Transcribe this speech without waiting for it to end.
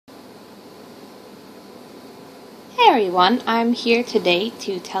everyone, I'm here today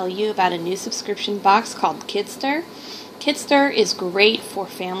to tell you about a new subscription box called Kidstir. Kidstir is great for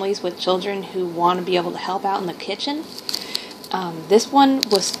families with children who want to be able to help out in the kitchen. This one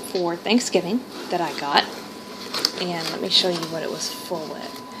was for Thanksgiving that I got, and let me show you what it was full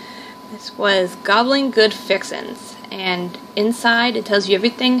with. This was Gobbling Good Fixins, and inside it tells you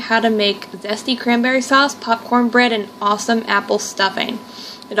everything how to make zesty cranberry sauce, popcorn bread, and awesome apple stuffing.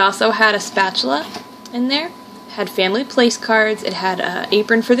 It also had a spatula in there, had family place cards, it had an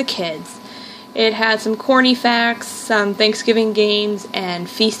apron for the kids, it had some corny facts, some Thanksgiving games, and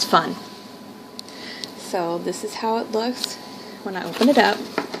feast fun. So this is how it looks when I open it up.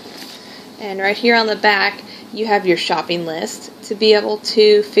 And right here on the back you have your shopping list to be able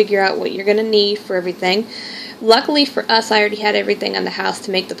to figure out what you're going to need for everything. Luckily for us, I already had everything on the house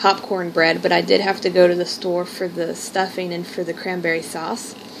to make the popcorn bread, but I did have to go to the store for the stuffing and for the cranberry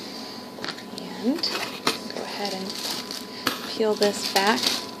sauce. And go ahead and peel this back.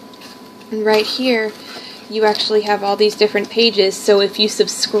 And right here, you actually have all these different pages, so if you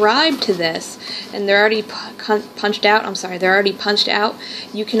subscribe to this and they're already punched out,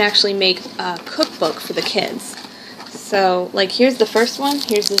 you can actually make a cookbook for the kids. So, like, here's the first one.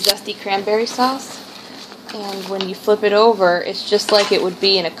 Here's the zesty cranberry sauce. And when you flip it over, it's just like it would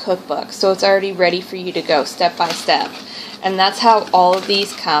be in a cookbook. So it's already ready for you to go step by step. And that's how all of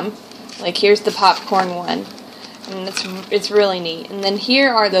these come. Like, here's the popcorn one. And it's really neat. And then here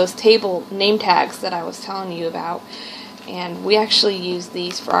are those table name tags that I was telling you about. And we actually used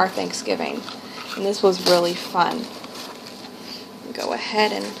these for our Thanksgiving. And this was really fun. Go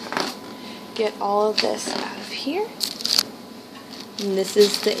ahead and get all of this out of here. And this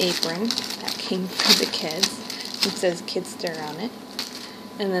is the apron that came for the kids. It says Kidstir on it.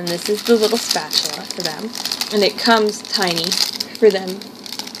 And then this is the little spatula for them. And it comes tiny for them.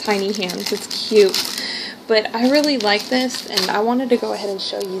 Tiny hands. It's cute. But I really like this, and I wanted to go ahead and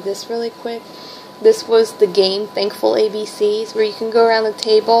show you this really quick. This was the game Thankful ABCs, where you can go around the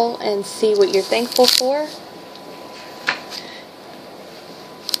table and see what you're thankful for.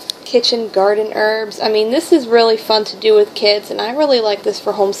 Kitchen garden herbs. I mean, this is really fun to do with kids, and I really like this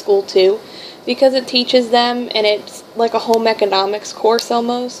for homeschool too, because it teaches them, and it's like a home economics course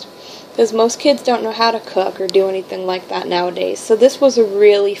almost, because most kids don't know how to cook or do anything like that nowadays. So this was a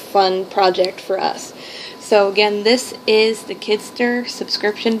really fun project for us. So again, this is the Kidstir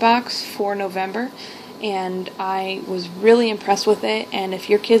subscription box for November, and I was really impressed with it. And if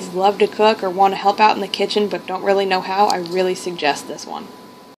your kids love to cook or want to help out in the kitchen but don't really know how, I really suggest this one.